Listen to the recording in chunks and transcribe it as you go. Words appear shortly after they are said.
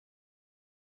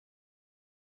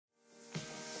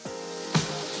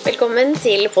velkommen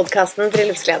til podcasten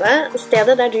Bryllupsglede,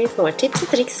 stedet der du får tips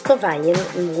og triks på veien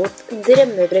mot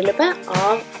drømmebryllupet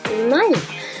av meg.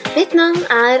 Mitt navn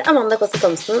er Amanda Koste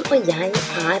Thomsen, og jeg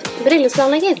er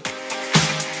bryllupsplanlegger.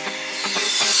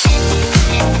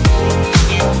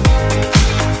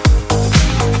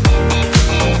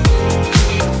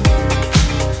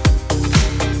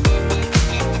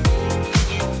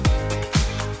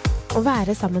 Å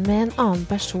være sammen med en annen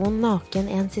person naken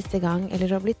en siste gang,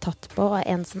 eller å bli tatt på av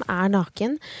en som er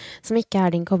naken, som ikke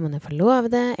er din kommende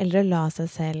forlovede, eller å la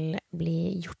seg selv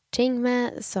bli gjort ting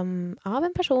med som av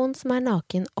en person som er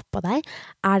naken oppå deg,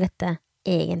 er dette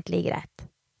egentlig greit.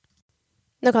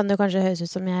 Nå kan det jo kanskje høres ut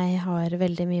som jeg har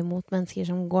veldig mye mot mennesker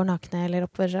som går nakne, eller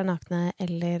oppfører seg nakne,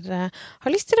 eller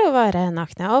har lyst til å være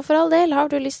nakne. Og for all del, har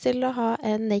du lyst til å ha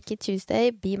en Naked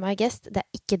Tuesday, be my guest. Det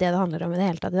er ikke det det handler om i det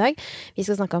hele tatt i dag. Vi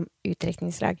skal snakke om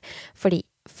utdrikningslag. Fordi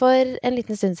for en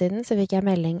liten stund siden så fikk jeg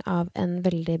melding av en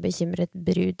veldig bekymret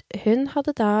brud. Hun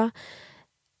hadde da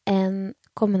en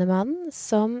kommende mann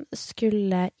som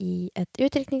skulle i et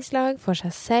utdrikningslag for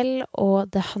seg selv, og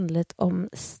det handlet om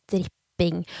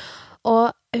stripping.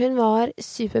 Og hun var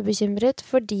superbekymret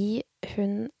fordi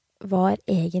hun var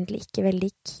egentlig ikke veldig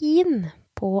keen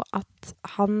på at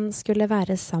han skulle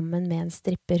være sammen med en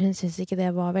stripper. Hun syntes ikke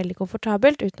det var veldig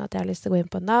komfortabelt, uten at jeg har lyst til å gå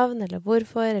inn på navn, eller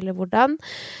hvorfor, eller hvordan.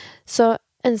 Så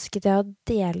ønsket jeg å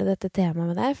dele dette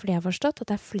temaet med deg, fordi jeg har forstått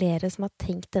at det er flere som har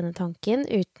tenkt denne tanken,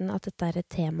 uten at dette er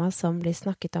et tema som blir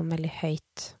snakket om veldig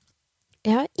høyt.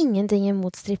 Jeg har ingenting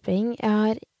imot stripping.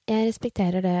 Jeg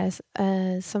respekterer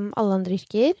det som alle andre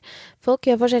yrker. Folk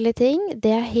gjør forskjellige ting.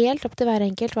 Det er helt opp til hver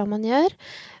enkelt hva man gjør.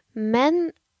 Men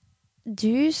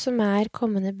du som er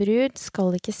kommende brud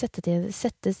skal ikke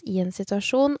settes i en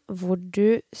situasjon hvor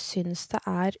du synes det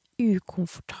er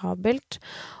ukomfortabelt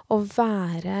å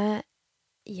være,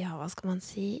 ja, hva skal man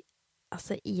si,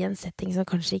 altså i en setting som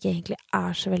kanskje ikke egentlig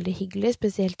er så veldig hyggelig,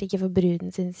 spesielt ikke for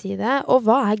bruden sin side. Og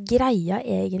hva er greia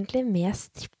egentlig med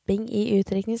stripping i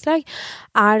utdrikningslag?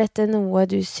 Er dette noe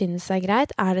du synes er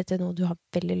greit? Er dette noe du har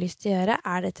veldig lyst til å gjøre?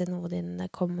 Er dette noe din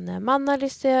kommende mann har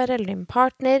lyst til å gjøre, eller din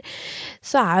partner?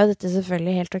 Så er jo dette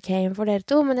selvfølgelig helt ok for dere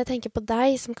to, men jeg tenker på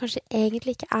deg som kanskje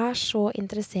egentlig ikke er så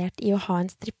interessert i å ha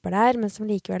en stripper der, men som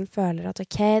likevel føler at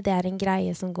ok, det er en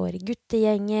greie som går i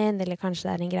guttegjengen, eller kanskje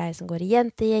det er en greie som går i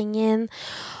jentegjengen,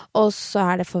 og så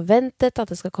er det forventet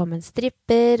at det skal komme en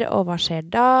stripper, og hva skjer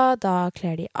da? Da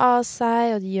kler de av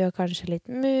seg, og de gjør kanskje litt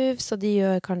moves, og de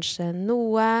gjør kanskje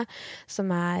noe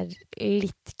som er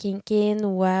litt kinky,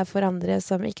 noe for andre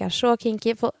som ikke er så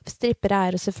kinky. For strippere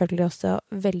er jo selvfølgelig også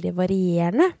veldig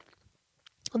varierende.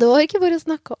 Og det var ikke for å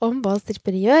snakke om hva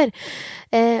strippere gjør.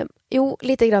 Jo,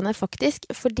 lite grann faktisk,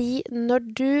 fordi når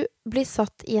du blir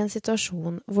satt i en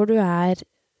situasjon hvor du er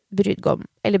brudgom,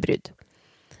 eller brud,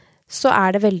 så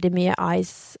er det veldig mye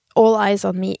all eyes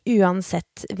on me,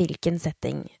 uansett hvilken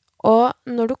setting. Og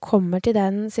når du kommer til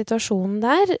den situasjonen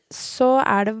der, så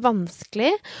er det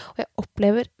vanskelig, og jeg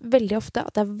opplever veldig ofte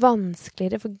at det er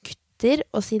vanskeligere for gutter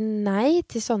å si nei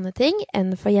til sånne ting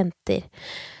enn for jenter.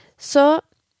 Så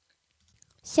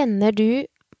kjenner du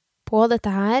på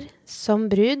dette her som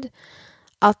brud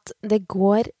at det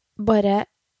går bare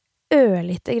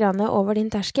ørlite grann over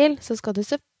din terskel, så skal du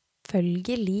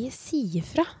selvfølgelig si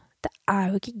ifra. Det er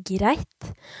jo ikke greit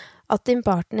at din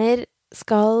partner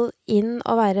skal inn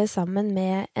og være sammen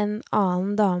med en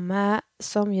annen dame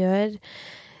som gjør,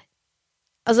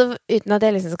 altså uten at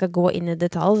jeg liksom skal gå inn i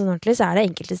detalj sånn ordentlig, så er det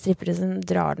enkelte strippere som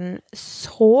drar den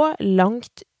så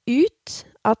langt ut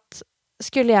at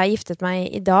skulle jeg giftet meg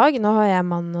i dag, nå har jeg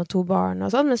mann og 2 barn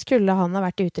og sånn, men skulle han ha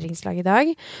vært i utdrikningslag i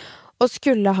dag, og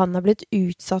skulle han ha blitt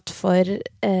utsatt for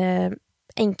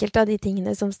enkelte av de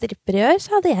tingene som strippere gjør,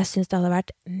 så hadde jeg syntes det hadde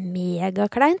vært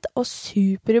megakleint og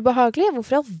superubehagelig.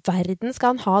 Hvorfor i all verden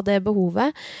skal han ha det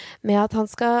behovet med at han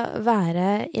skal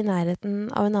være i nærheten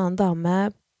av en annen dame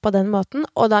på den måten?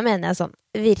 Og da mener jeg sånn,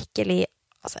 virkelig,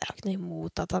 altså jeg har ikke noe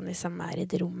imot at han liksom er i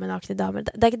et rom med en aktiv dame.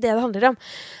 Det er ikke det det handler om.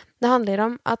 Det handler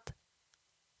om at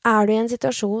er du i en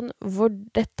situasjon hvor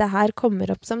dette her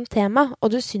kommer opp som tema, og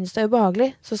du synes det er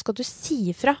ubehagelig, så skal du si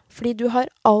ifra, fordi du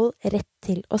har all rett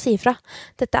til å si ifra.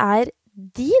 Dette er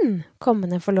din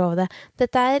kommende forlovede.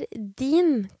 Dette er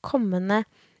din kommende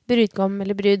brudgom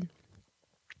eller brud,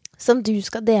 som du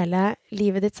skal dele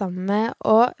livet ditt sammen med,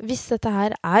 og hvis dette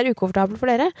her er ukomfortabelt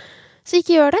for dere, så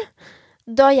ikke gjør det.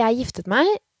 Da jeg giftet meg,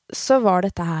 så var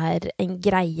dette her en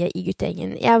greie i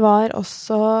guttegjengen. Jeg var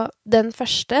også den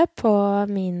første på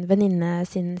min venninne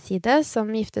sin side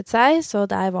som giftet seg, så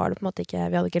der var det på en måte ikke,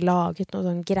 vi hadde ikke laget noe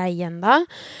sånn greie enda.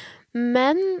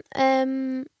 Men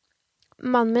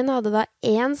mannen min hadde da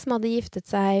en som hadde giftet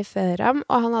seg før ham,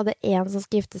 og han hadde en som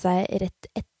skulle gifte seg rett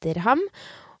etter ham.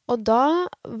 Og da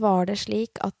var det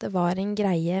slik at det var en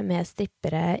greie med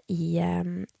strippere i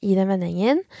den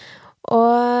vendingen.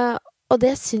 Og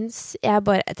det synes jeg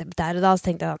bare, der og da så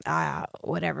tenkte jeg, ja,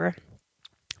 whatever.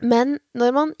 Men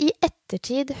når man i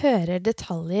ettertid hører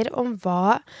detaljer om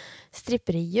hva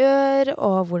strippere gjør,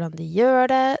 og hvordan de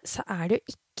gjør det, så det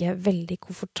jo ikke veldig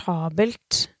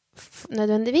komfortabelt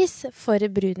nødvendigvis for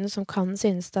bruden som kan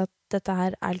synes at dette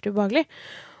her litt ubehagelig.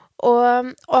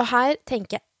 Og her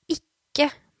tenker jeg ikke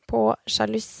på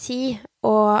sjalusi,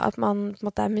 og at man på en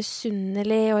måte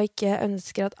misunnelig og ikke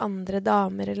ønsker at andre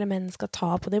damer eller menn skal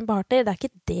ta på din partner. Det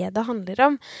ikke det handler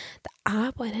om. Det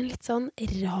bare en litt sånn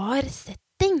rar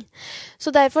setting.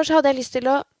 Så derfor så hadde jeg lyst til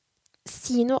å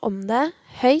si noe om det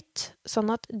høyt, sånn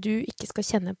at du ikke skal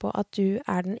kjenne på at du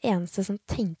den eneste som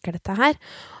tenker dette her.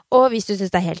 Og hvis du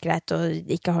synes det helt greit og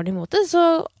ikke har det imot det,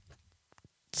 så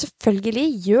selvfølgelig,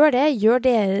 gjør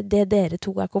det dere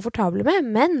to komfortable med,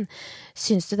 men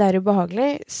synes du det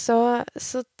ubehagelig, så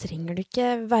trenger du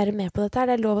ikke være med på dette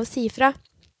her. Det lov å si ifra.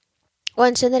 Og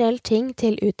en generell ting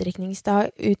til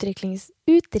utdrikningslag,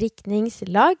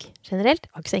 generelt,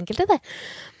 det ikke så enkelt det.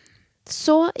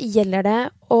 Så gjelder det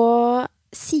å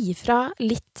si ifra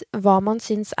litt hva man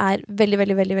synes veldig,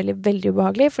 veldig, veldig, veldig, veldig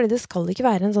ubehagelig, fordi det skal ikke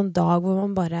være en sånn dag hvor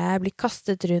man bare blir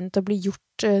kastet rundt og blir gjort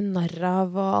narr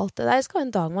av og alt det der. Det skal være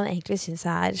en dag man egentlig synes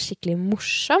skikkelig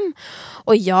morsom.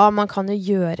 Og ja, man kan jo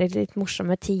gjøre litt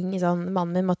morsomme ting. Sånn,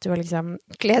 mannen min måtte jo liksom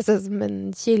kle seg som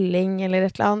en kylling eller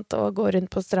et eller annet, og gå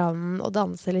rundt på stranden og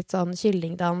danse litt sånn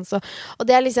kyllingdans. Og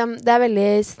det liksom, det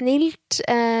veldig snilt.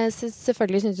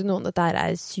 Selvfølgelig synes jo noen at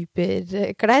dette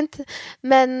superkleint.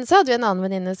 Men så hadde vi en annen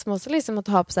venninne som også liksom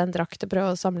måtte ha på seg en drakt og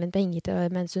prøve å samle inn penger til,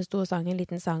 mens hun sto og sang en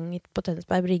liten sang på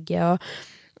Tønsberg Brygge.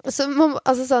 Så,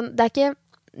 altså sånn,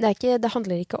 det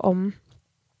handler ikke om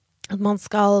at man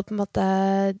skal på en måte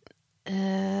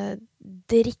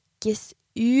drikkes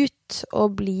ut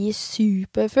og bli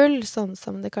superfull, sånn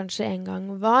som det kanskje en gang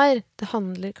var. Det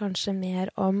handler kanskje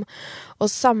mer om å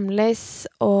samles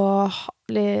og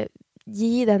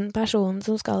gi den personen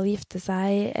som skal gifte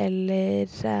seg, eller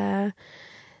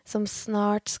som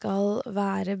snart skal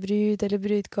være brud eller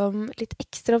brudgom, litt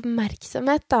ekstra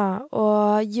oppmerksomhet da,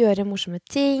 og gjøre morsomme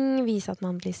ting, vise at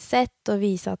man blir sett, og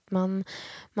vise at man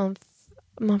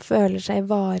føler seg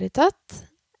varetatt.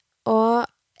 Og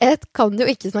jeg kan jo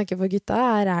ikke snakke for gutta,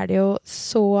 her det jo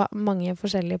så mange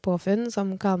forskjellige påfunn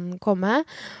som kan komme,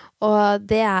 og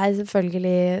det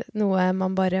selvfølgelig noe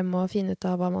man bare må finne ut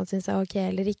av hva man synes ok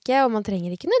eller ikke, og man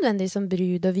trenger ikke nødvendigvis som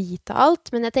brud å vite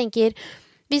alt, men jeg tenker,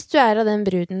 hvis du av den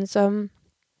bruden som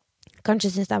kanskje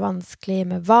synes det vanskelig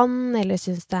med vann, eller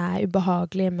synes det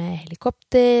ubehagelig med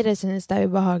helikopter, eller synes det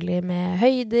ubehagelig med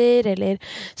høyder, eller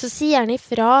så si gjerne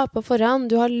ifra på forhånd.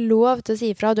 Du har lov til å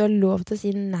si ifra, du har lov til å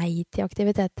si nei til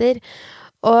aktiviteter.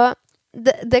 Og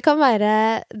det kan være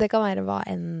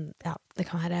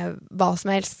hva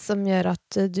som helst som gjør at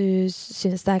du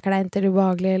synes det kleint eller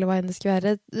ubehagelig, eller hva enn det skal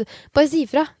være. Bare si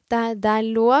ifra. Det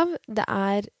lov, det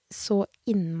så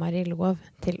innmari lov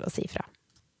til å si fra.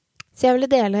 Så jeg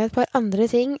ville dele et par andre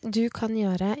ting du kan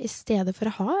gjøre i stedet for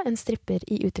å ha en stripper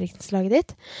i utdrikningslaget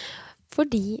ditt,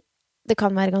 fordi det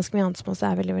kan være ganske mye annet som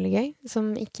også veldig, veldig gøy,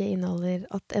 som ikke inneholder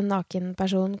at en naken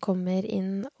person kommer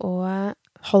inn og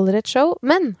holder et show.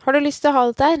 Men har du lyst til å ha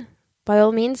det der? By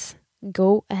all means,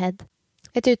 go ahead.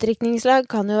 Et utdrikningslag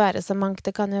kan jo være så mangt.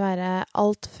 Det kan jo være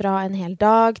alt fra en hel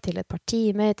dag til et par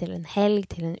timer, til en helg,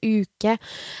 til en uke.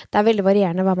 Det veldig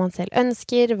varierende hva man selv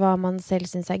ønsker, hva man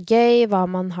selv synes gøy, hva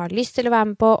man har lyst til å være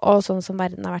med på, og sånn som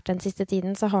verden har vært den siste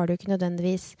tiden, så har det jo ikke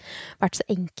nødvendigvis vært så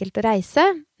enkelt å reise.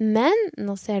 Men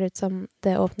nå ser det ut som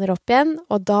det åpner opp igjen,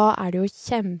 og da det jo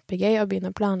kjempegøy å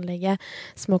begynne å planlegge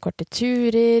små korte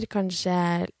turer,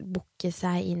 kanskje booke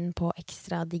seg inn på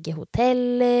ekstra digge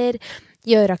hoteller,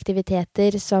 gjøre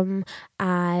aktiviteter som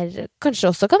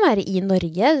kanskje også kan være i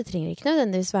Norge. Det trenger ikke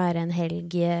nødvendigvis være en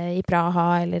helg i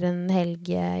Praha eller en helg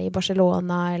i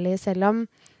Barcelona, eller selv om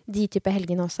de type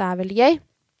helgene også veldig gøy.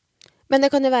 Men det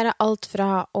kan jo være alt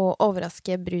fra å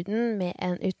overraske bruden med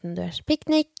en utendørs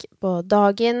piknik på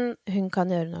dagen. Hun kan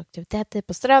gjøre noen aktiviteter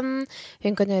på stranden.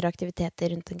 Hun kan gjøre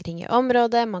aktiviteter rundt omkring i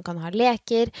området. Man kan ha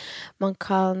leker. Man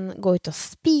kan gå ut og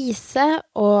spise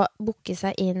og booke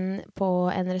seg inn på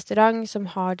en restaurant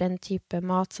som har den type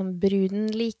mat som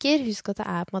bruden liker. Husk at det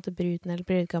på en måte bruden eller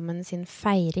brudgommen sin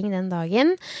feiring den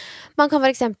dagen. Man kan for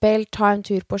eksempel ta en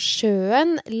tur på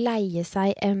sjøen, leie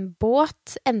seg en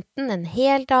båt, enten en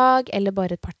hel dag eller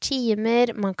bare et par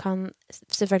timer. Man kan,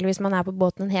 selvfølgelig hvis man på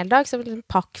båten en hel dag, så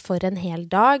pakk for en hel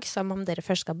dag, som om dere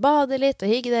først skal bade litt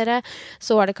og hygge dere.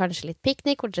 Så det kanskje litt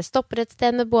piknik, hvor dere stopper et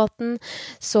sted med båten.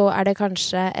 Så det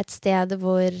kanskje et sted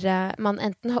hvor man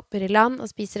enten hopper i land og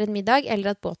spiser en middag,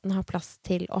 eller at båten har plass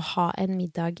til å ha en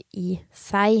middag i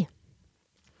seg.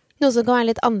 Noe som kan være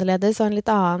litt annerledes og en litt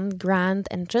annen grand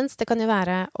entrance, det kan jo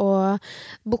være å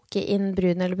booke inn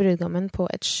bruden eller brudgommen på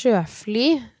et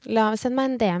sjøfly. Send meg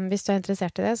en DM hvis du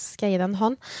interessert i det, så skal jeg gi deg en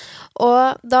hånd.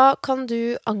 Og da kan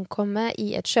du ankomme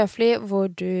i et sjøfly hvor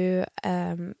du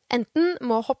enten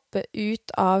må hoppe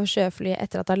ut av sjøflyet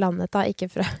etter at du har landet, da,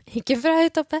 ikke fra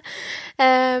høyt oppe,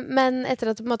 men etter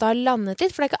at du på en måte har landet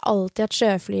litt, for det ikke alltid at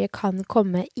sjøflyet kan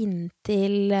komme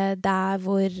inntil der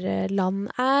hvor land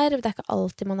det ikke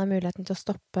alltid man har muligheten til å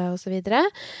stoppe og så videre.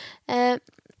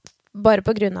 Bare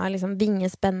på grunn av liksom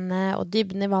vingespennet og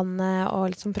dybden i vannet og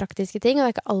litt sånn praktiske ting. Og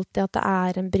det ikke alltid at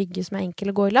det en brygge som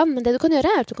enkel å gå i land. Men det du kan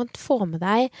gjøre at du kan få med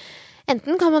deg.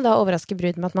 Enten kan man da overraske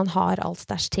bruden med at man har alt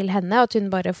stæsj til henne, og at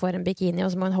hun bare får en bikini,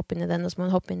 og så må hun hoppe inn i den, og så må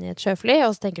hun hoppe inn i et sjøfly,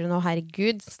 og så tenker du nå,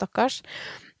 herregud, stakkars.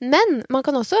 Men man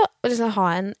kan også liksom ha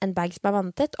en bag som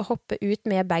vanntett, og hoppe ut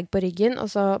med bag på ryggen,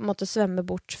 og så måtte svømme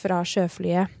bort fra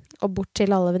sjøflyet og bort til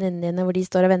alle venninnene dine hvor de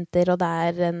står og venter, og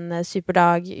det en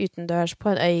superdag utendørs på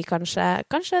en øy kanskje.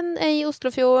 Kanskje en øy i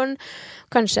Oslofjorden,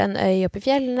 kanskje en øy oppe i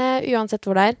fjellene, uansett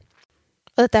hvor det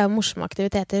Og dette jo morsomme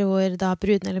aktiviteter hvor da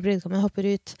bruden eller brudgommen hopper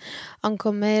ut,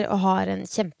 ankommer og har en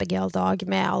kjempegøyal dag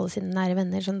med alle sine nære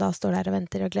venner som da står der og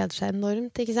venter og gleder seg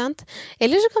enormt, ikke sant?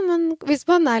 Eller så kan man, hvis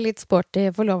man litt sporty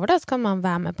forlover da, så kan man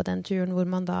være med på den turen hvor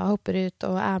man da hopper ut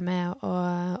og med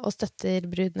og støtter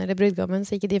bruden eller brudgommen,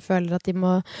 så ikke de føler at de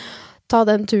må ta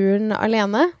den turen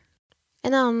alene.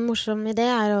 En annen morsom idé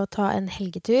å ta en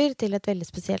helgetur til et veldig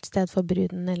spesielt sted for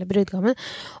bruden eller brudgommen.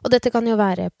 Og dette kan jo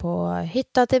være på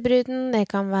hytta til bruden, det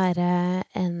kan være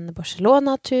en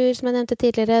Barcelona-tur som jeg nevnte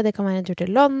tidligere, det kan være en tur til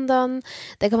London,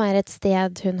 det kan være et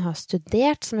sted hun har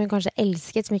studert, som hun kanskje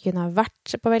elsket, som ikke hun har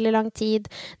vært på veldig lang tid.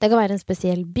 Det kan være en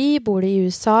spesiell by, bor du i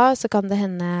USA, så kan det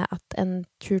hende at en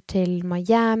tur til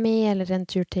Miami eller en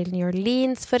tur til New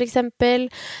Orleans for eksempel.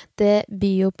 Det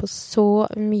byr jo på så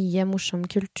mye morsom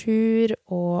kultur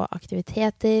og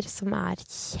aktiviteter som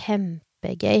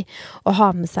kjempegøy å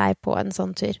ha med seg på en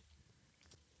sånn tur.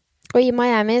 Og i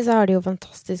Miami så har de jo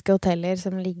fantastiske hoteller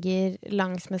som ligger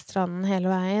langs med stranden hele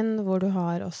veien, hvor du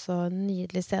har også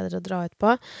nydelige steder å dra ut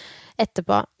på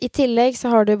etterpå. I tillegg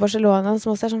så har du Barcelona,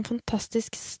 som også sånn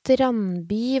fantastisk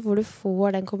strandby, hvor du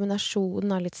får den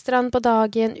kombinasjonen av litt strand på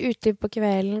dagen, uteliv på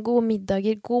kvelden, gode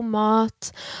middager, god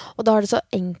mat, og da det så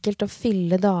enkelt å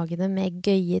fylle dagene med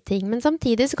gøye ting. Men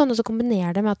samtidig så kan du også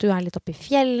kombinere det med at du litt oppe i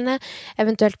fjellene,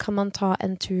 eventuelt kan man ta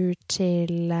en tur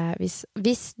til,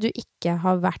 hvis du ikke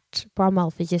har vært på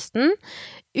Amalfi-kysten,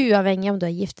 uavhengig om du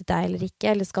har giftet deg eller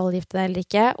ikke, eller skal gifte deg eller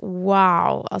ikke.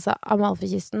 Wow! Altså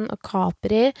Amalfi-kysten og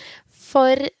Capri,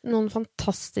 for noen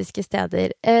fantastiske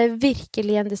steder.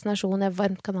 Virkelig en destinasjon jeg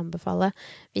varmt kan anbefale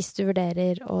hvis du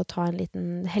vurderer å ta en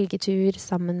liten helgetur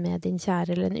sammen med din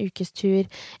kjære, eller en ukestur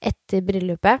etter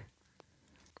bryllupet.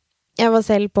 Jeg var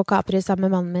selv på Capri sammen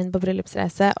med mannen min på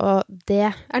bryllupsreise, og det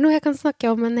noe jeg kan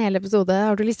snakke om en hel episode.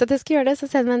 Har du lyst til at jeg skal gjøre det, så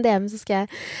send meg en DM, så skal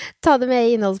jeg ta det med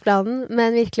i innholdsplanen.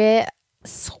 Men virkelig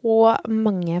så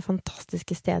mange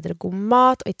fantastiske steder og god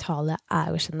mat, og Italia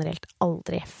jo generelt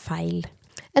aldri feil.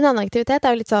 En annen aktivitet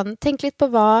jo litt sånn, tenk litt på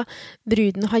hva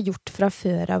bruden har gjort fra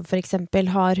før av, for eksempel.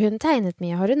 Har hun tegnet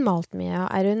mye? Har hun malt mye?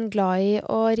 Hun glad i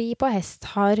å ri på hest?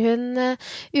 Har hun,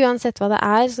 uansett hva det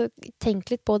så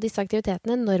tenk litt på disse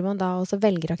aktivitetene når man da også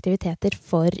velger aktiviteter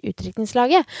for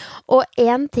utdrikningslaget. Og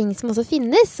en ting som også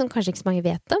finnes, som kanskje ikke så mange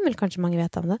vet om, eller kanskje mange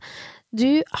vet om det,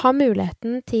 du har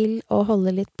muligheten til å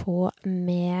holde litt på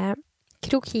med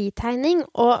krokitegning,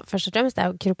 og først og fremst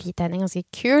jo krokitegning ganske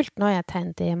kult. Nå har jeg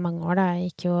tegnet i mange år,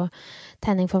 jeg gikk jo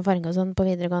tegning for farge og sånn på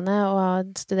videregående, og har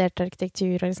studert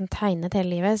arkitektur og liksom tegnet hele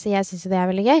livet, så jeg synes jo det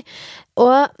veldig gøy.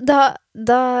 Og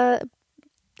da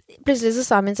plutselig så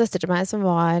sa min søster til meg, som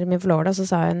var min forlovede, så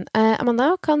sa hun, Amanda,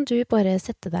 kan du bare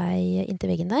sette deg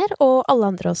inntil veggen der, og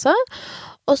alle andre også,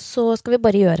 og så skal vi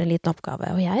bare gjøre en liten oppgave.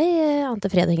 Og jeg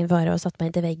ante fred og ingen fare og satte meg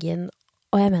inntil veggen,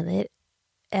 og jeg mener,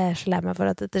 jeg så lei meg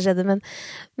for at dette skjedde,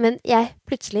 men jeg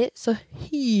plutselig så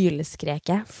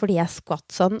hylskrek jeg fordi jeg skvatt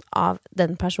sånn av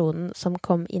den personen som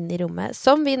kom inn i rommet,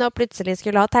 som vi nå plutselig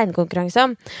skulle ha tegnekonkurranse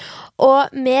om.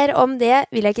 Og mer om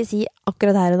det vil jeg ikke si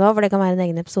akkurat her og nå, for det kan være en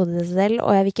egen episode i seg selv,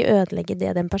 og jeg vil ikke ødelegge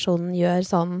det den personen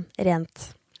gjør sånn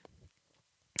rent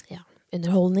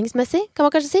underholdningsmessig, kan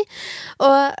man kanskje si.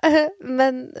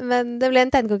 Men det ble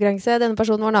en tegnekonkurranse, denne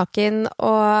personen var naken,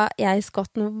 og jeg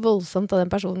skvatt noe voldsomt da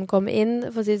den personen kom inn,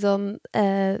 for å si sånn,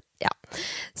 Ja.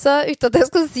 Så uten at jeg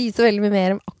skal si så veldig mye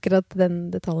mer om akkurat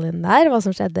den detaljen der, hva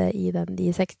som skjedde i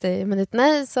de 60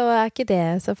 minuttene, så ikke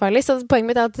det så farlig. Så poenget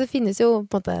mitt at det finnes jo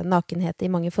på en måte nakenhet i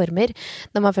mange former,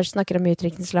 når man først snakker om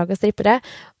utdrikningslag og strippere.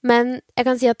 Men jeg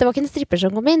kan si at det var ikke en stripper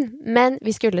som kom inn, men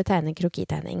vi skulle tegne en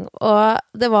krokitegning.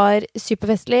 Og det var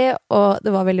superfestlig, og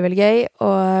det var veldig, veldig gøy,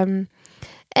 og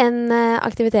en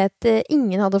aktivitet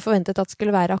ingen hadde forventet at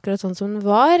skulle være akkurat sånn som den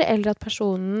var, eller at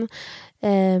personen,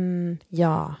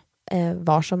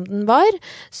 var som den var.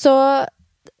 Så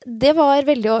det var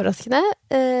veldig overraskende,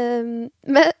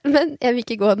 men jeg vil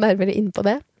ikke gå nærmere inn på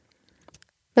det.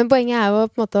 Men poenget jo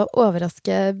på en måte å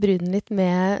overraske bruden litt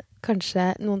med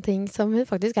kanskje noen ting som hun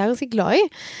faktisk ganske glad i,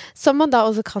 som man da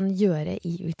også kan gjøre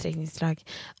i utdrikningslag.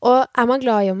 Og man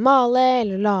glad i å male,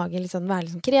 eller lage være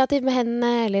litt sånn kreativ med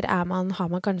hendene, eller har man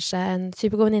kanskje en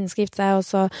supergod venninne som gifter seg, og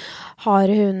så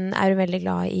er hun veldig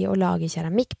glad i å lage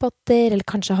keramikkpotter, eller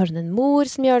kanskje har hun en mor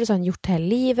som gjør det, så har hun gjort hele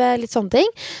livet, litt sånne ting.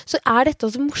 Så dette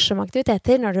også morsomme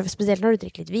aktiviteter, spesielt når du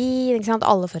drikker litt vin, ikke sant?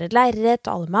 Alle får et lerret,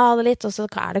 og alle maler litt, og så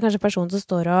det kanskje en person som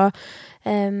står og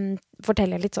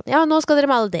forteller litt sånn, ja, nå skal dere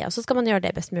male det, og så skal man gjøre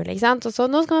det best mulig, ikke sant? Og så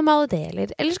nå skal man male det,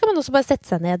 eller skal man også bare sette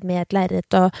seg ned med et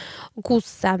lerret og kose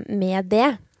seg med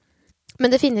det. Men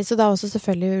det finnes jo da også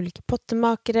selvfølgelig ulike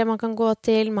pottemakere man kan gå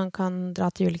til, man kan dra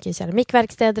til ulike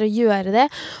keramikkverksteder og gjøre det,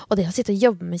 og det å sitte og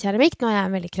jobbe med keramikk, nå jeg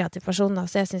en veldig kreativ person da,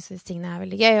 så jeg synes disse tingene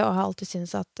veldig gøy, og har alltid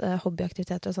syntes at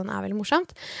hobbyaktiviteter og sånn veldig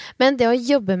morsomt, men det å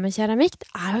jobbe med keramikk,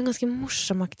 det jo en ganske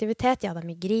morsom aktivitet, ja, det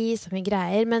mye gris og mye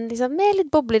greier, men med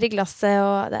litt bobler i glasset,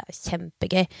 og det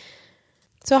kjempegøy.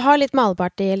 Så ha litt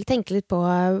maleparty, eller tenke litt på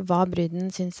hva bruden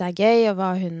synes gøy, og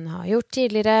hva hun har gjort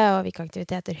tidligere, og hvilke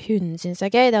aktiviteter hun synes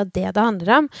gøy. Det det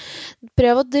handler om.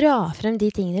 Prøv å dra frem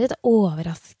de tingene litt,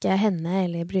 overraske henne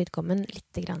eller brudgommen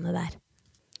litt grann der.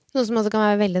 Noe som også kan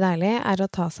være veldig deilig,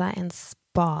 å ta seg en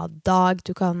spadag,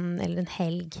 eller en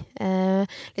helg.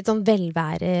 Litt sånn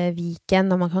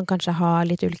velværeviken, og man kan kanskje ha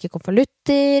litt ulike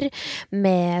konvolutter,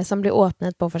 som blir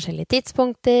åpnet på forskjellige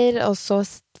tidspunkter, og så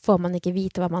får man ikke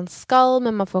vite hva man skal,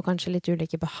 men man får kanskje litt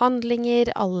ulike behandlinger,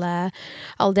 alle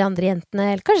de andre jentene,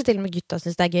 eller kanskje til og med gutta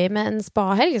synes det gøy med en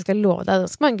spahelg. Jeg skal love deg,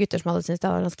 det skal mange gutter som alle synes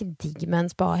det ganske digg med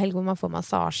en spahelg, hvor man får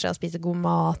massasje og spiser god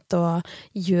mat og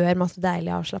gjør masse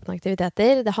deilige avslappende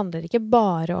aktiviteter. Det handler ikke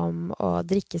bare om å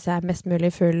drikke seg mest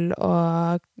mulig full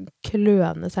og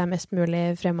kløne seg mest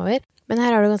mulig fremover. Men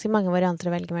her har du ganske mange varianter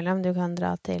å velge mellom. Du kan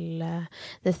dra til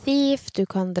The Thief, du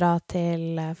kan dra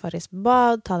til Farris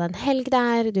Bad, ta deg en helg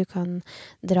der, du kan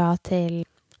dra til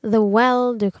The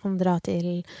Well, du kan dra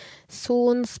til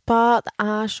Son Spa. Det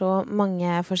så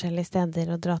mange forskjellige steder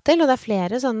å dra til, og det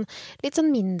flere litt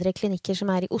mindre klinikker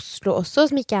som i Oslo også,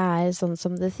 som ikke sånn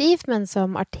som The Thief, men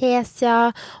som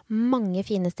Artesia, mange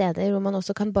fine steder hvor man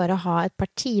også kan bare ha et par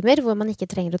timer, hvor man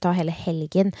ikke trenger å ta hele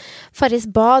helgen. Farris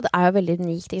Bad jo veldig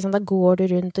unikt, ikke sant? Da går du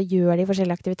rundt og gjør de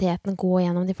forskjellige aktivitetene, går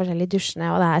gjennom de forskjellige dusjene,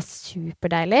 og det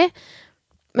superdeilig.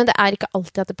 Men det ikke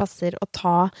alltid at det passer å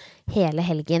ta hele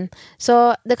helgen.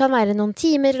 Så det kan være noen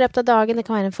timer i løpet av dagen, det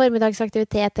kan være en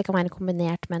formiddagsaktivitet, det kan være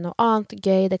kombinert med noe annet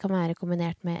gøy, det kan være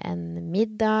kombinert med en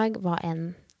middag,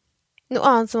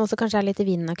 Noe annet som også kanskje litt i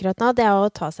vinden akkurat nå, det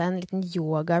å ta seg en liten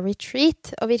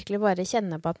yoga-retreat, og virkelig bare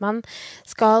kjenne på at man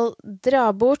skal dra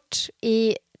bort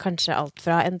i kanskje alt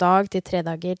fra en dag til 3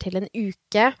 dager til en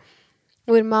uke,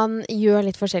 hvor man gjør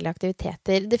litt forskjellige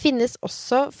aktiviteter. Det finnes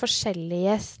også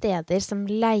forskjellige steder som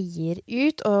leier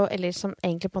ut, eller som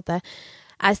egentlig på en måte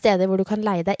steder hvor du kan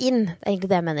leie deg inn. Det egentlig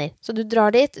det jeg mener. Så du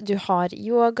drar dit, du har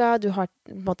yoga, du har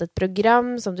på en måte et program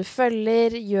som du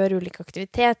følger, gjør ulike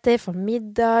aktiviteter, får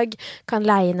middag, kan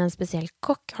leie inn en spesiell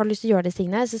kokk. Har du lyst til å gjøre disse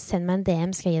tingene, så send meg en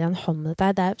DM, skal jeg gi deg en hånd til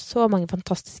deg. Det så mange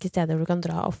fantastiske steder hvor du kan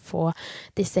dra og få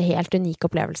disse helt unike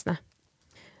opplevelsene.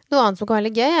 Noe annet som kan være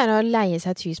litt gøy å leie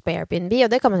seg et hus på Airbnb,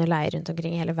 og det kan man jo leie rundt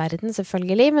omkring i hele verden,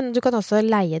 selvfølgelig, men du kan også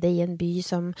leie det i en by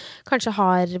som kanskje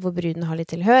hvor bruden har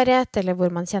litt tilhørighet, eller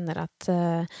hvor man kjenner at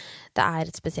det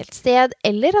et spesielt sted,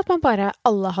 eller at man bare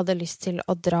alle hadde lyst til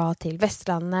å dra til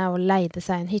Vestlandet og leide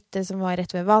seg en hytte som var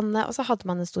rett ved vannet, og så hadde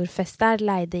man en stor fest der,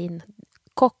 leide inn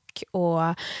kokk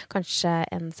og kanskje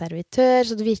en servitør,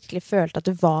 så du virkelig følte at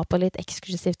du var på litt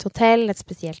eksklusivt hotell, et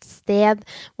spesielt sted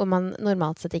hvor man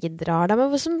normalt sett ikke drar da,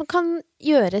 men som kan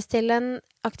gjøres til en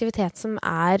aktivitet som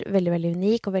veldig, veldig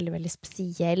unik og veldig, veldig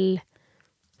spesiell.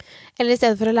 Eller i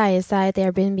stedet for å leie seg et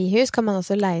Airbnb-hus, kan man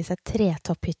også leie seg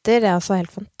 3-topphytter. Det også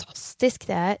helt fantastisk,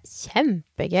 det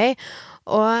kjempegøy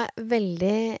og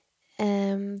veldig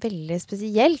veldig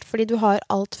spesielt, fordi du har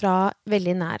alt fra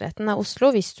veldig nærheten av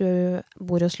Oslo, hvis du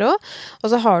bor i Oslo, og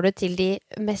så har du til de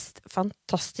mest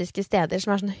fantastiske steder,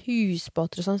 som sånne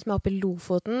husbåter og sånn, som oppe i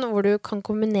Lofoten, hvor du kan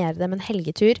kombinere det med en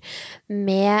helgetur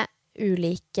med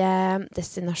ulike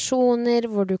destinasjoner,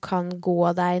 hvor du kan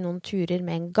gå deg noen turer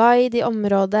med en guide i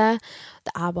området.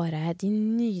 Det bare de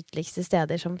nydeligste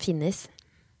steder som finnes.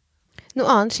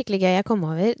 Noe annet skikkelig gøy jeg kom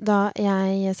over da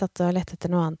jeg satt og lette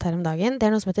etter noe annet her om dagen,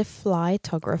 det noe som heter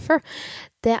Flytographer.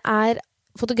 Det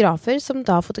fotografer som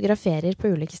da fotograferer på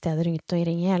ulike steder rundt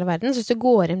omkring i hele verden. Så hvis du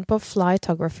går inn på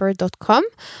flytographer.com,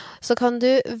 så kan du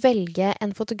velge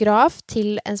en fotograf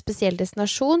til en spesiell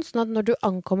destinasjon, sånn at når du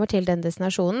ankommer til den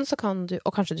destinasjonen, så kan du,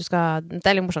 og kanskje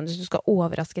det litt morsomt hvis du skal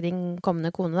overraske din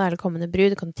kommende kone eller kommende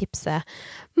brud, du kan tipse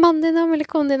mannen din om eller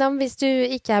konen din om hvis du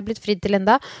ikke blitt fridd til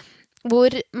enda,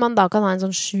 hvor man da kan ha en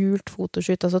sånn skjult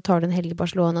fotoshoot, og så tar du en helg i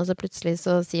Barcelona, og så plutselig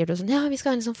så sier du sånn, ja, vi skal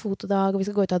ha en sånn fotodag, og vi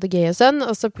skal gå ut og ha det gøy og sånn,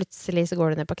 og så plutselig så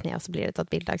går du ned på kne, og så blir det tatt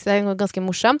bildedag. Så det ganske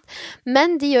morsomt.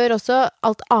 Men de gjør også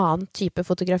alt annet type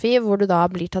fotografi, hvor du da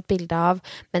blir tatt bilde av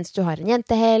mens du har en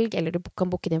jentehelg, eller du kan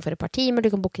booke inn for et par timer,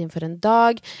 du kan booke inn for en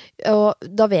dag, og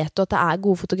da vet du at det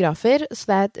gode fotografer,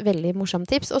 så det et veldig morsomt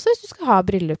tips. Også hvis du skal ha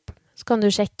bryllup, så kan du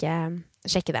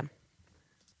sjekke dem.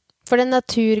 For den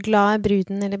naturglade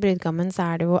bruden eller brudgommen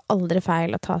så det jo aldri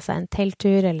feil å ta seg en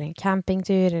telttur eller en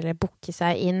campingtur eller booke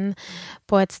seg inn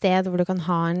på et sted hvor du kan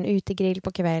ha en utegrill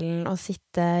på kvelden og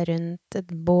sitte rundt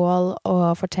et bål og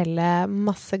fortelle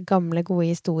masse gamle gode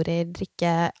historier,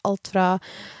 drikke alt fra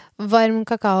varm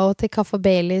kakao til kaffe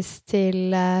Baileys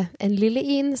til en lille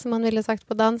in, som man ville sagt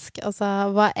på dansk.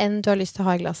 Altså hva enn du har lyst til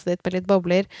å ha i glasset ditt med litt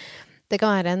bobler. Det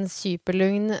kan være en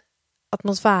superlugn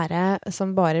atmosfære som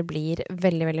bare blir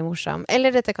veldig, veldig morsom.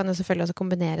 Eller dette kan jo selvfølgelig også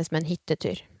kombineres med en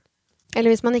hyttetur.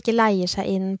 Eller hvis man ikke leier seg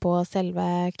inn på selve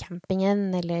campingen,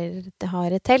 eller det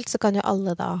har et telt, så kan jo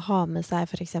alle da ha med seg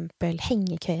for eksempel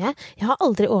hengekøye. Jeg har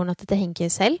aldri overnattet til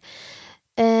hengekøye selv.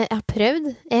 Jeg har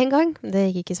prøvd en gang, det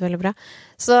gikk ikke så veldig bra.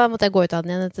 Så måtte jeg gå ut av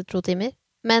den igjen etter 2 timer.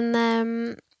 Men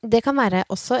det kan være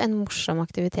også en morsom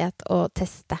aktivitet å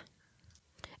teste.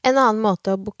 En annen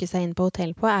måte å booke seg inn på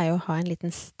hotell på jo å ha en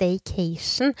liten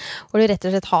staycation, hvor du rett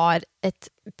og slett har et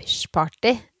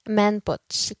beach-party, men på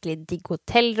et skikkelig digg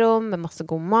hotellrom, med masse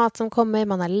god mat som kommer,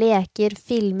 man har leker,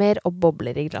 filmer og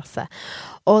bobler i glasset.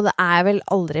 Og det vel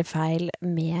aldri feil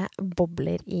med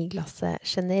bobler i glasset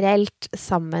generelt,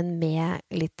 sammen med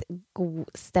litt god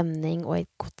stemning og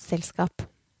et godt selskap.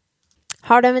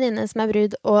 Har du en venninne som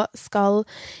brud og skal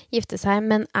gifte seg,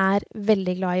 men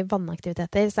veldig glad i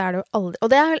vannaktiviteter, så det jo aldri, og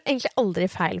det egentlig aldri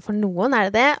feil for noen,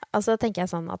 det det? Altså tenker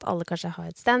jeg sånn at alle kanskje har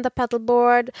et stand-up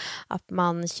paddleboard, at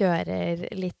man kjører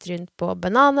litt rundt på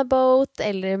banana boat,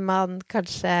 eller man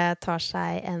kanskje tar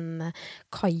seg en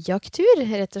kajaktur,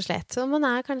 rett og slett. Så man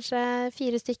kanskje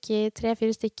 3-4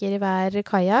 stykker i hver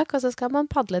kajak, og så skal man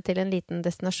paddle til en liten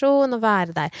destinasjon og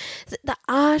være der. Så det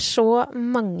så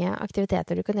mange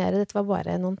aktiviteter du kan gjøre. Dette var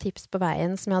bare noen tips på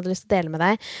veien som jeg hadde lyst til å dele med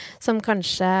deg, som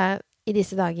kanskje i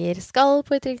disse dager skal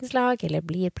på utdrikningslag, eller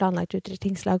blir planlagt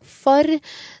utdrikningslag for,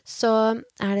 så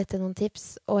dette noen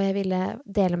tips, og jeg ville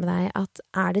dele med deg at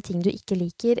det ting du ikke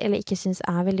liker, eller ikke synes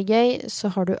veldig gøy,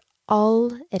 så har du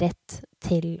all rett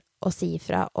til å si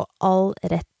ifra, og all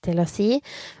rett til å si,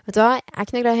 vet du hva, jeg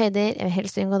ikke noe glad i høyder, jeg vil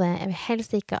helst unngå det, jeg vil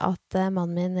helst ikke at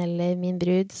mannen min eller min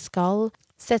brud skal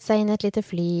sette seg inn i et lite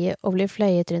fly og bli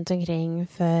fløyet rundt omkring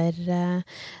før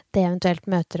det eventuelt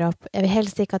møter opp. Jeg vil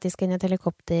helst ikke at de skal inn i et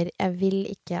helikopter. Jeg vil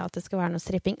ikke at det skal være noe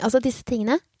stripping. Altså disse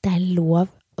tingene, det lov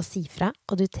å si fra,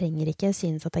 og du trenger ikke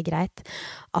synes at det greit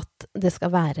at det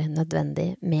skal være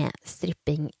nødvendig med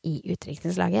stripping i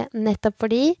utdrikningslaget. Nettopp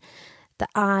fordi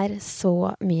det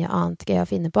så mye annet gøy å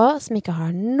finne på som ikke har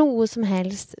noe som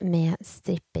helst med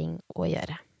stripping å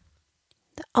gjøre.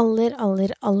 Det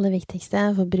aller viktigste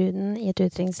for bruden i et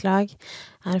utdrikningslag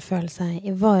å føle seg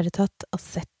ivaretatt og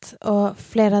sett. Og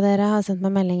flere av dere har sendt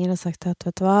meg meldinger og sagt at,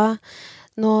 vet du hva,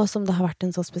 nå som det har vært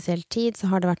en så spesiell tid,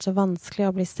 så har det vært så vanskelig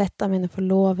å bli sett av mine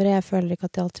forlovere. Jeg føler ikke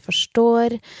at de alltid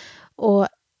forstår. Og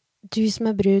du som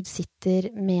brud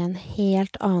sitter med en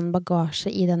helt annen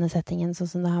bagasje i denne settingen, sånn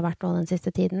som det har vært nå den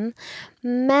siste tiden.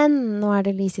 Men nå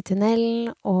det lys i tunnelen,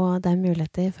 og det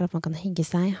muligheter for at man kan hygge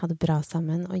seg, ha det bra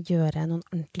sammen og gjøre noen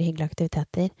ordentlig hyggelige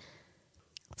aktiviteter.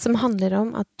 Som handler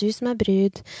om at du som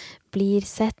brud blir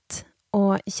sett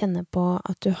og kjenner på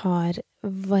at du har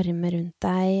varme rundt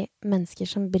deg, mennesker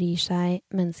som bryr seg,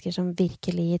 mennesker som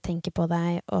virkelig tenker på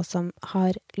deg, og som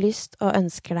har lyst og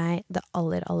ønsker deg det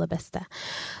aller beste.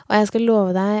 Og jeg skal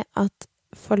love deg at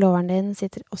forloveren din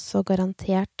sitter også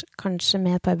garantert kanskje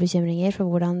med et par bekymringer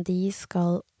for hvordan de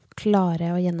skal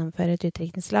klare å gjennomføre et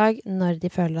utdrikningslag når de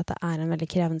føler at det en veldig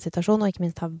krevende situasjon, og ikke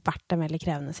minst har vært en veldig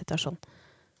krevende situasjon.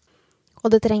 Og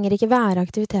det trenger ikke være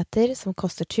aktiviteter som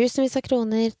koster tusenvis av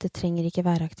kroner, det trenger ikke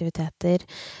være aktiviteter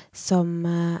som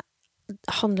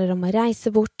handler om å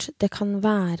reise bort. Det kan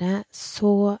være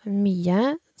så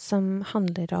mye som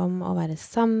handler om å være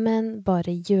sammen,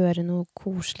 bare gjøre noe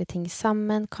koselige ting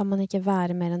sammen. Kan man ikke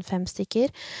være mer enn 5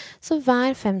 stykker, så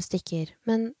vær 5 stykker.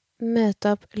 Men møt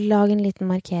opp, lag en liten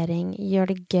markering,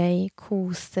 gjør det gøy,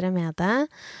 kos dere med det,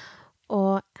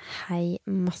 og hei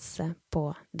masse på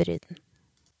bruden.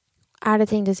 Det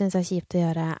ting du synes kjipt å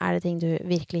gjøre, det ting du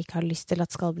virkelig ikke har lyst til at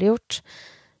skal bli gjort,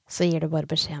 så gir du bare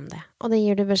beskjed om det. Og det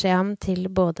gir du beskjed om til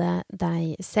både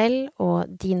deg selv og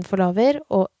din forlover,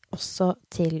 og også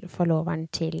til forloveren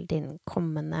til din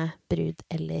kommende brud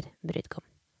eller brudgom.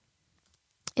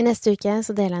 I neste uke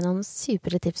så deler jeg noen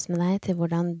supre tips med deg til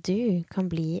hvordan du kan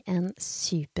bli en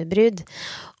superbrud.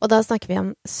 Og da snakker vi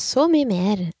om så mye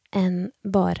mer enn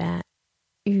bare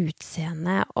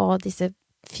utseende og disse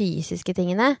fysiske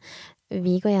tingene.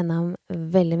 Vi går gjennom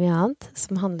veldig mye annet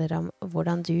som handler om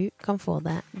hvordan du kan få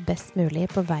det best mulig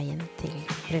på veien til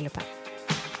bryllupet.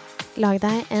 Lag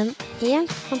deg en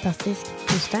helt fantastisk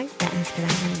tirsdag. Jeg ønsker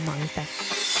deg en mange sted.